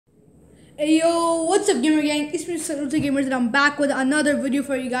Hey yo, what's up gamer gang? It's me Saluta Gamers and I'm back with another video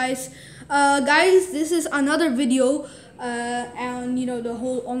for you guys. Guys, this is another video and the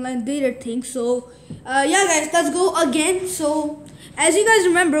whole online data thing. So yeah guys, let's go again. So as you guys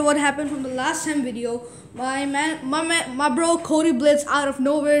remember what happened from the last time video, my bro Cody Blitz out of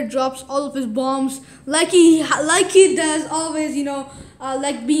nowhere drops all of his bombs like he does always,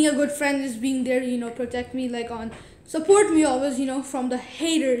 like being a good friend is being there, protect me, like on support me always, from the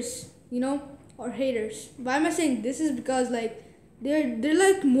haters, or haters. Why am I saying this? Is because like they're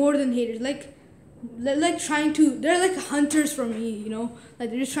like more than haters. Like they're like hunters for me. Like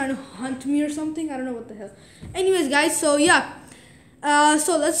they're just trying to hunt me or something. I don't know what the hell. Anyways, guys. So yeah.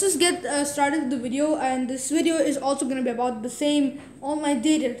 So let's just get started with the video, and this video is also gonna be about the same online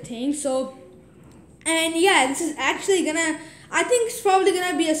data thing. So, and yeah, this is actually gonna. I think it's probably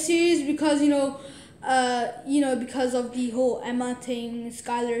gonna be a series because because of the whole Emma thing,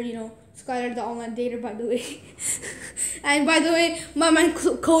 Skyler, Skyler the online dater, by the way. And by the way, my man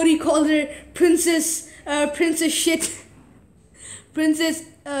Cody called her princess shit, princess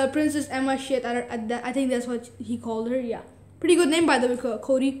Emma shit. I think that's what he called her. Yeah, pretty good name by the way,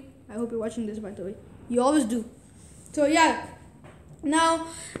 Cody. I hope you're watching this, by the way. You always do. So yeah. Now,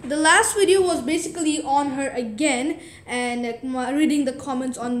 the last video was basically on her again, and reading the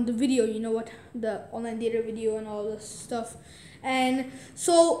comments on the video, the online data video and all this stuff. And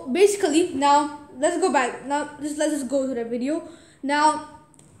so basically, now let's go back. Now let's just go to that video. Now,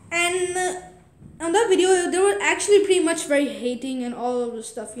 and on that video, they were actually pretty much very hating and all of the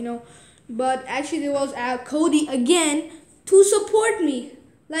stuff, But actually, there was Cody again to support me,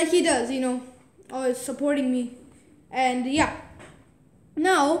 like he does, always supporting me, and yeah.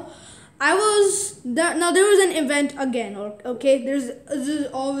 Now, there was an event again. Okay, there's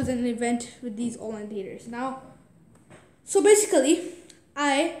always an event with these online daters. Now, so basically,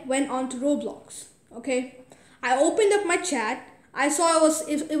 I went on to Roblox. Okay, I opened up my chat. I saw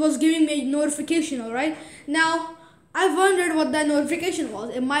it was giving me a notification. All right. Now, I wondered what that notification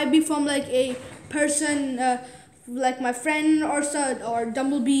was. It might be from like a person, like my friend or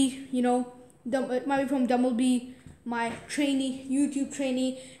Dumblebee. It might be from Dumblebee, my trainee, YouTube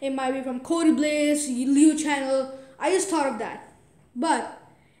trainee. It might be from Cody Blaze, Leo channel. I just thought of that. But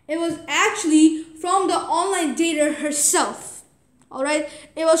it was actually from the online dater herself. Alright?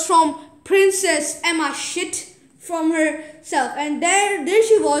 It was from Princess Emma shit from herself. And there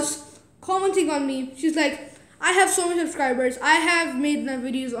she was commenting on me. She's like, I have so many subscribers. I have made my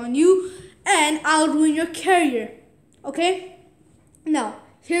videos on you and I'll ruin your career. Okay? Now,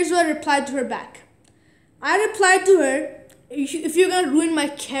 here's what I replied to her back. I replied to her, if you're gonna ruin my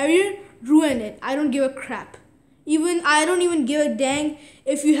career, ruin it. I don't give a crap. I don't even give a dang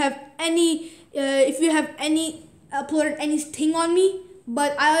if you have any uploaded anything on me.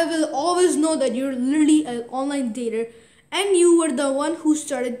 But I will always know that you're literally an online dater, and you were the one who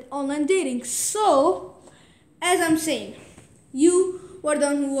started online dating. So, as I'm saying, you were the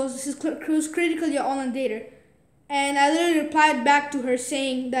one who was critically an online dater, and I literally replied back to her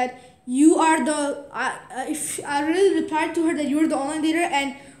saying that you are the if I really replied to her that you're the online dater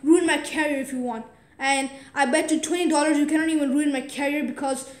and ruin my career if you want. And I bet you $20 you cannot even ruin my career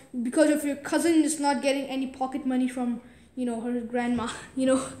because of your cousin is not getting any pocket money from her grandma.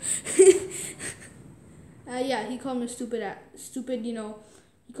 Yeah, he called me stupid.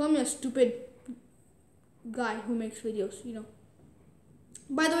 He called me a stupid guy who makes videos.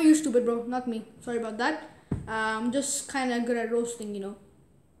 By the way, you're stupid, bro, not me. Sorry about that. I'm just kind of good at roasting.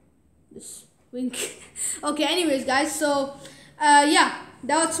 This wink. Okay, anyways guys, so yeah,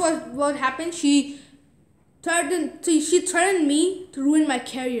 that's what happened. She threatened me to ruin my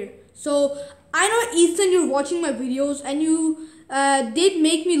career. So I know, Ethan, you're watching my videos and you did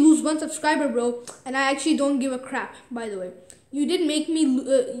make me lose 1 subscriber, bro, and I actually don't give a crap. By the way, you did make me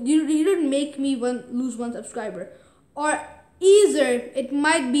you didn't make me lose 1 subscriber, or either it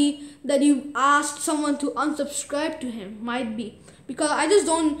might be that you asked someone to unsubscribe to him. Might be, because I just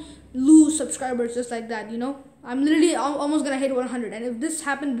don't lose subscribers just like that. I'm literally almost gonna hit 100, and if this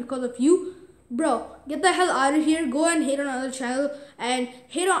happened because of you, bro, get the hell out of here. Go and hate on another channel and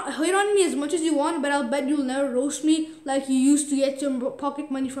hate on me as much as you want, but I'll bet you'll never roast me like you used to get your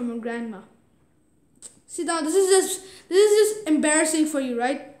pocket money from your grandma. See, now this is just embarrassing for you,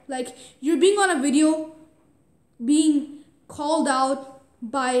 right? Like, you're being on a video being called out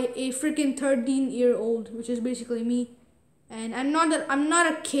by a freaking 13-year-old, which is basically me. And I'm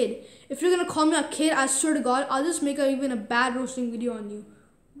not a kid. If you're gonna call me a kid, I swear to God, I'll just make even a bad roasting video on you,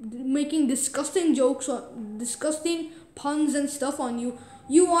 making disgusting jokes or disgusting puns and stuff on you.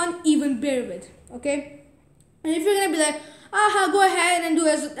 You won't even bear with, okay? And if you're gonna be like, Go ahead and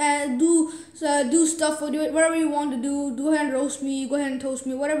do stuff, or do it whatever you want to do. Go ahead and roast me, go ahead and toast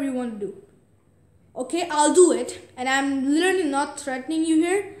me, whatever you want to do. Okay, I'll do it, and I'm literally not threatening you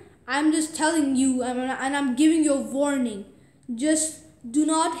here. I'm just telling you, and I'm giving you a warning. Just do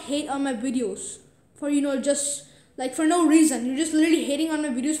not hate on my videos for just like for no reason. You're just literally hating on my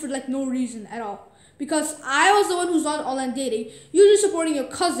videos for like no reason at all. Because I was the one who's not online dating. You're just supporting your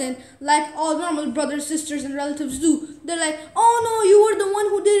cousin like all normal brothers, sisters, and relatives do. They're like, oh no, you were the one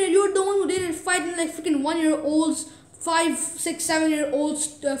who did it. You were the one who did it, fighting like freaking 1-year-olds, 5, 6,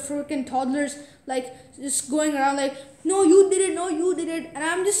 7-year-olds, freaking toddlers, like just going around like, no, you did it, no, you did it. And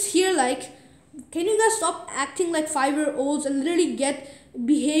I'm just here like, can you guys stop acting like 5-year-olds and literally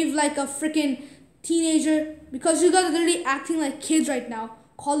behave like a freaking teenager? Because you guys are literally acting like kids right now,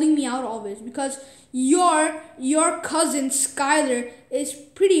 calling me out always, because your cousin Skyler is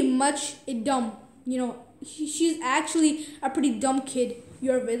pretty much a dumb, she's actually a pretty dumb kid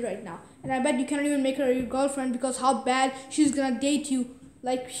you're with right now, and I bet you cannot even make her your girlfriend because how bad she's gonna date you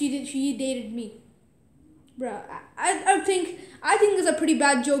like she dated me. Bruh, I think it's a pretty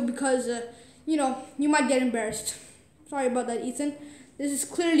bad joke because you might get embarrassed. Sorry about that, Ethan. This is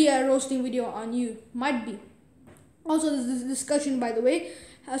clearly a roasting video on you. Might be. Also, this discussion, by the way.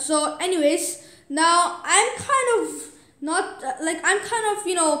 So, anyways, now I'm kind of not I'm kind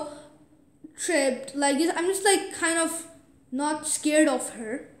of tripped. Like I'm just like kind of not scared of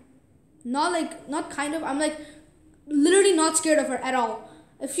her. Not kind of. I'm like literally not scared of her at all.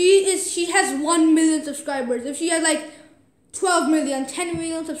 If she has 1 million subscribers. If she has like 12 million, 10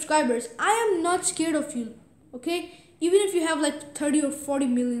 million subscribers, I am not scared of you. Okay, even if you have like 30 or 40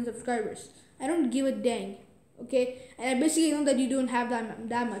 million subscribers, I don't give a dang. Okay, and I basically know that you don't have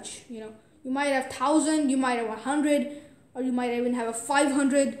that much. You might have 1,000, you might have 100, or you might even have a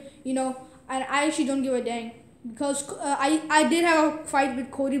 500. And I actually don't give a dang because I did have a fight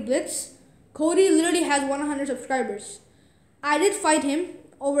with Cody Blitz. Cody literally has 100 subscribers. I did fight him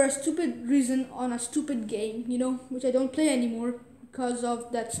over a stupid reason on a stupid game, which I don't play anymore because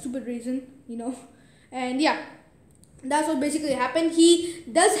of that stupid reason, and yeah. That's what basically happened. He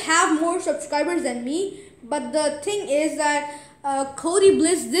does have more subscribers than me, but the thing is that Cody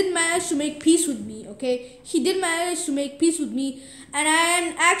Bliss did manage to make peace with me. Okay, he did manage to make peace with me, and I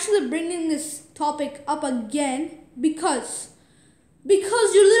am actually bringing this topic up again because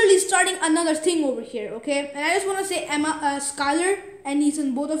you're literally starting another thing over here. Okay, and I just want to say, Skyler and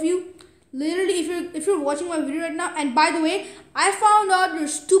Ethan, both of you, literally, if you're watching my video right now, and by the way, I found out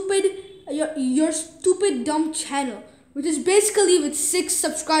your stupid dumb channel, which is basically with 6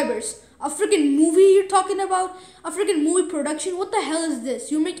 subscribers. A freaking movie you're talking about? A freaking movie production? What the hell is this?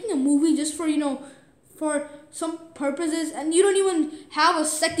 You're making a movie just for, for some purposes, and you don't even have a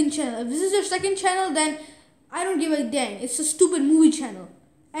second channel. If this is your second channel, then I don't give a dang. It's a stupid movie channel.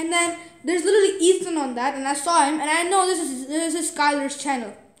 And then there's literally Ethan on that, and I saw him, and I know this is Skyler's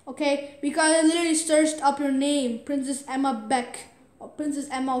channel. Okay? Because I literally searched up your name, Princess Emma Beck. Or Princess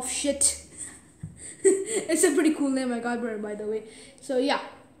Emma of shit. It's a pretty cool name I got her, by the way. So yeah,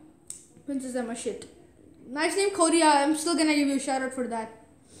 Princess Emma shit. Nice name, Cody. I'm still gonna give you a shout out for that.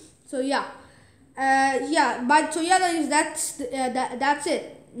 So yeah, that's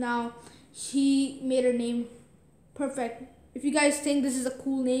it. Now he made her name perfect. If you guys think this is a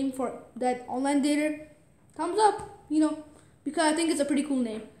cool name for that online dater, thumbs up. Because I think it's a pretty cool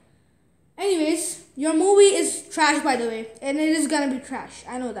name. Anyways, your movie is trash, by the way, and it is gonna be trash.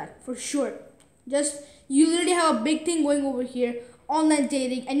 I know that for sure. Just you literally have a big thing going over here, online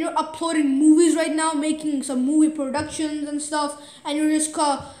dating, and you're uploading movies right now, making some movie productions and stuff, and you're just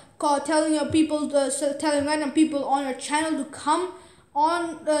telling random people on your channel to come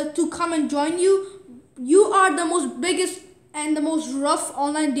and join you. You are the most biggest and the most rough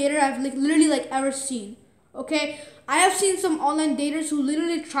online dater I've literally ever seen. Okay, I have seen some online daters who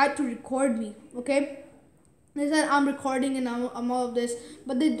literally tried to record me. Okay. They said I'm recording and I'm all of this,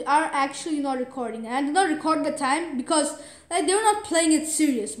 but they are actually not recording. And I did not record the time because they were not playing it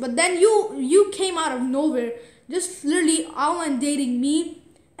serious. But then you came out of nowhere, just literally online dating me,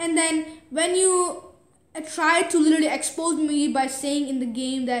 and then when you tried to literally expose me by saying in the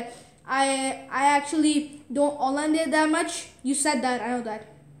game that I actually don't online date that much, you said that, I know that.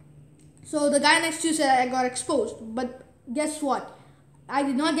 So the guy next to you said I got exposed, but guess what? I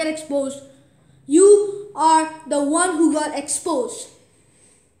did not get exposed. You are the one who got exposed.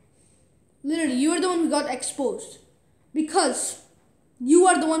 Literally, you are the one who got exposed. Because you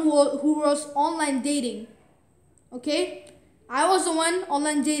are the one who was online dating. Okay? I was the one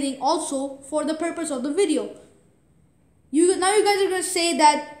online dating also for the purpose of the video. You guys are gonna say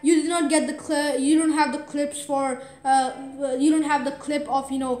that you did not get the clip. You don't have the clips for. You don't have the clip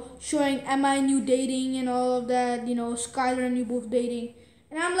of showing Emma and you dating and all of that. Skyler and you both dating,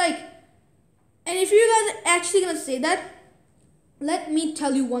 and I'm like, and if you guys are actually gonna say that, let me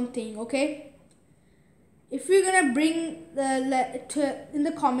tell you one thing, okay? If you're gonna bring in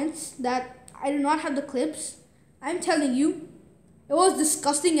the comments that I do not have the clips, I'm telling you, it was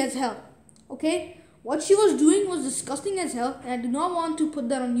disgusting as hell, okay? What she was doing was disgusting as hell, and I do not want to put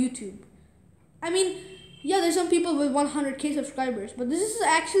that on YouTube. I mean, yeah, there's some people with 100k subscribers, but this is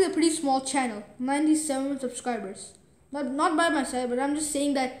actually a pretty small channel, 97 subscribers. Not by my side, but I'm just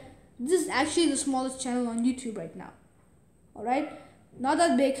saying that this is actually the smallest channel on YouTube right now. Alright? Not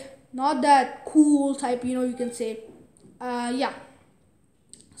that big, not that cool type, you can say. Yeah.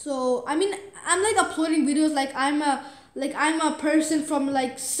 So, I mean, I'm like uploading videos like I'm a person from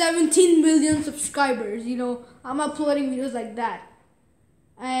like 17 million subscribers, I'm uploading videos like that.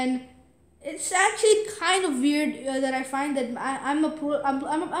 And it's actually kind of weird that I find that I'm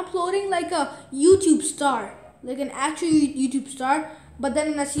uploading like a YouTube star, like an actual YouTube star. But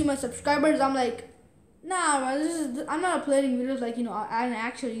then when I see my subscribers, I'm like, nah, I'm not uploading videos like, an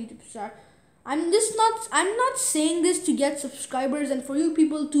actual YouTube star. I'm not saying this to get subscribers and for you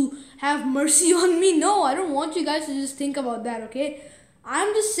people to have mercy on me. No, I don't want you guys to just think about that, okay?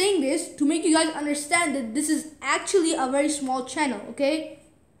 I'm just saying this to make you guys understand that this is actually a very small channel, okay?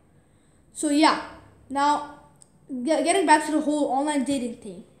 So yeah, now getting back to the whole online dating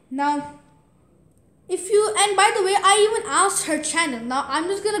thing. Now, and by the way, I even asked her channel. Now, I'm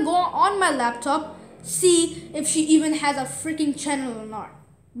just gonna go on my laptop, see if she even has a freaking channel or not.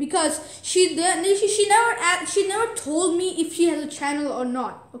 Because she never told me if she has a channel or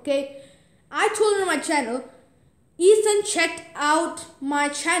not, okay? I told her my channel. Ethan checked out my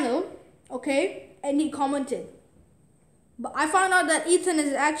channel, okay? And he commented. But I found out that Ethan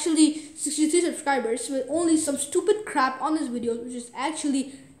is actually 63 subscribers with only some stupid crap on his videos, which is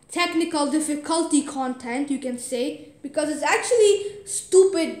actually technical difficulty content, you can say. Because it's actually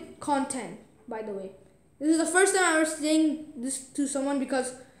stupid content, by the way. This is the first time I was saying this to someone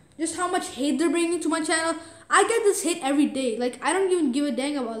because just how much hate they're bringing to my channel. I get this hate every day. Like, I don't even give a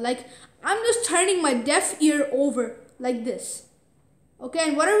dang about it. Like, I'm just turning my deaf ear over like this. Okay,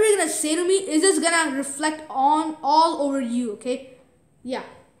 and whatever you're gonna say to me is just gonna reflect on all over you, okay? Yeah.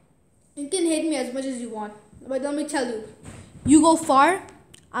 You can hate me as much as you want. But let me tell you, you go far,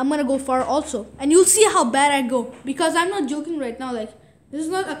 I'm gonna go far also. And you'll see how bad I go. Because I'm not joking right now, like, this is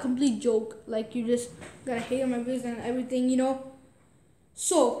not a complete joke. Like, you just gotta hate on my videos and everything,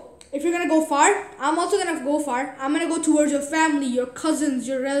 So, if you're gonna go far, I'm also gonna go far. I'm gonna go towards your family, your cousins,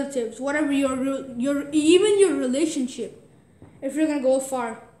 your relatives, whatever even your relationship. If you're gonna go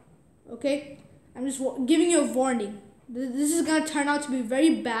far, okay? I'm just giving you a warning. This is gonna turn out to be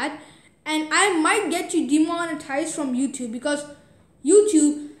very bad. And I might get you demonetized from YouTube because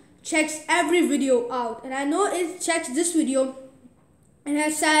YouTube checks every video out. And I know it checks this video. And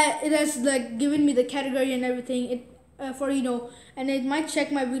it has like given me the category and everything and it might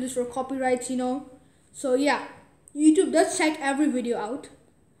check my videos for copyrights, So yeah, YouTube does check every video out.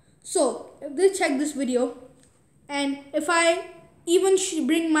 So if they check this video, and if I even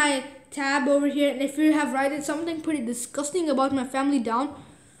bring my tab over here, and if you have written something pretty disgusting about my family down,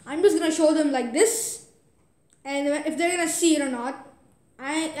 I'm just gonna show them like this, and if they're gonna see it or not,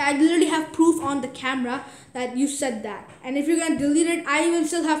 I literally have proof on the camera that you said that. And if you're gonna delete it, I even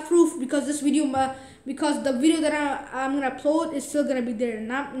still have proof because the video that I'm gonna upload is still gonna be there,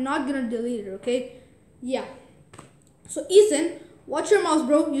 and I'm not gonna delete it, okay? Yeah. So Ethan, watch your mouth,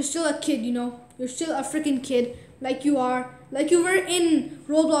 bro. You're still a kid, You're still a freaking kid, like you are. Like you were in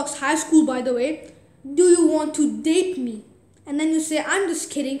Roblox high school, by the way. Do you want to date me? And then you say, I'm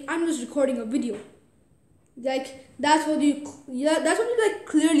just kidding. I'm just recording a video. Like, that's what you like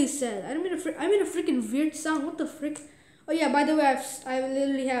clearly said. I made a freaking weird sound. What the frick? Oh yeah, by the way, I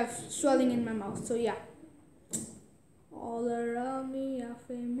literally have swelling in my mouth. So yeah. All around me are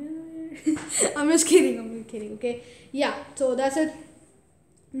familiar. I'm just kidding, okay? Yeah, so that's it.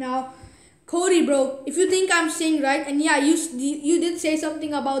 Now, Cody, bro, if you think I'm saying right, and yeah, you did say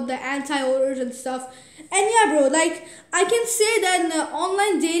something about the anti-odors and stuff. And yeah, bro, like, I can say that in the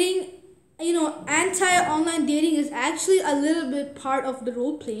online dating, anti-online dating is actually a little bit part of the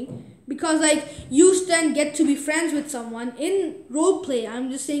role playing, because like you then get to be friends with someone in role play. I'm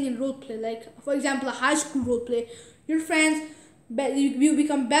just saying in role play, like for example a high school role play. You're friends, but you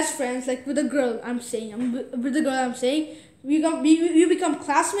become best friends. Like with a girl, you become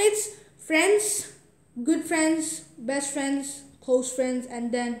classmates, friends, good friends, best friends, close friends,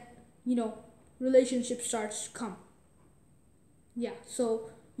 and then relationship starts to come. Yeah,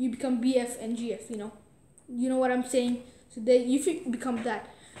 so you become BF and GF, you know what I'm saying. So they you become that,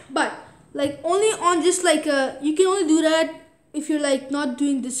 but like only on just like you can only do that if you're like not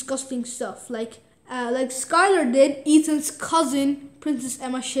doing disgusting stuff like Skylar did, Ethan's cousin, Princess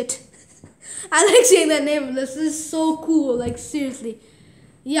Emma shit. I like saying that name. This is so cool. Like seriously,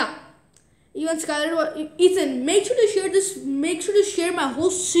 yeah. Even Skylar, Ethan, make sure to share this. Make sure to share my whole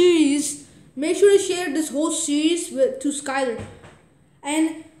series. Make sure to share this whole series to Skylar.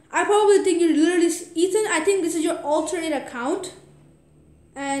 And I probably think you're literally Ethan. I think this is your alternate account,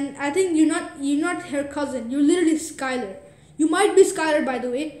 and I think you're not her cousin. You're literally Skylar. You might be Skylar, by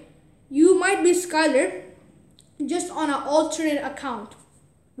the way. You might be Skylar, just on an alternate account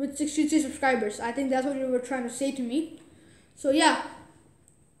with 63 subscribers. I think that's what you were trying to say to me. So yeah,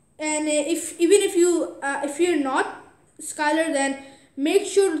 and if you're not Skylar, then make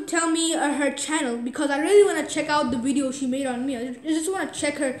sure to tell me her channel, because I really want to check out the video she made on me. I just want to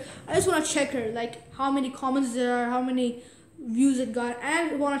check her. I just want to check her, like how many comments there are, how many views it got,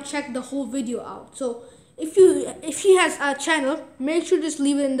 and I want to check the whole video out. So if she has a channel, make sure to just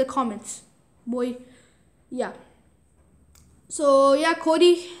leave it in the comments, boy. Yeah. So yeah,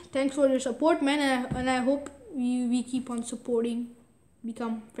 Cody, thanks for your support, man, and I hope we keep on supporting,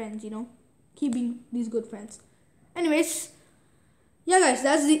 become friends, keep being these good friends. Anyways, yeah guys,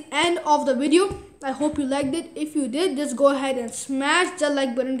 that's the end of the video. I hope you liked it. If you did, just go ahead and smash that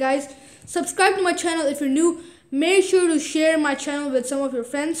like button, guys. Subscribe to my channel if you're new. Make sure to share my channel with some of your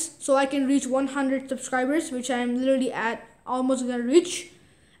friends so I can reach 100 subscribers, which I'm literally at almost gonna reach.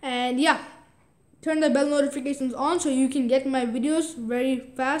 And yeah, turn the bell notifications on so you can get my videos very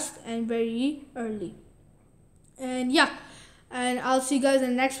fast and very early. And yeah, and I'll see you guys in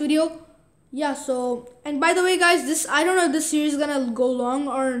the next video. Yeah, so, and by the way guys, this, I don't know if this series is gonna go long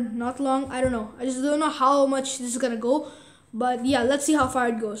or not long. I don't know. I just don't know how much this is gonna go. But yeah, let's see how far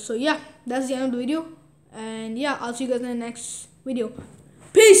it goes. So yeah, that's the end of the video. And yeah, I'll see you guys in the next video.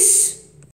 Peace!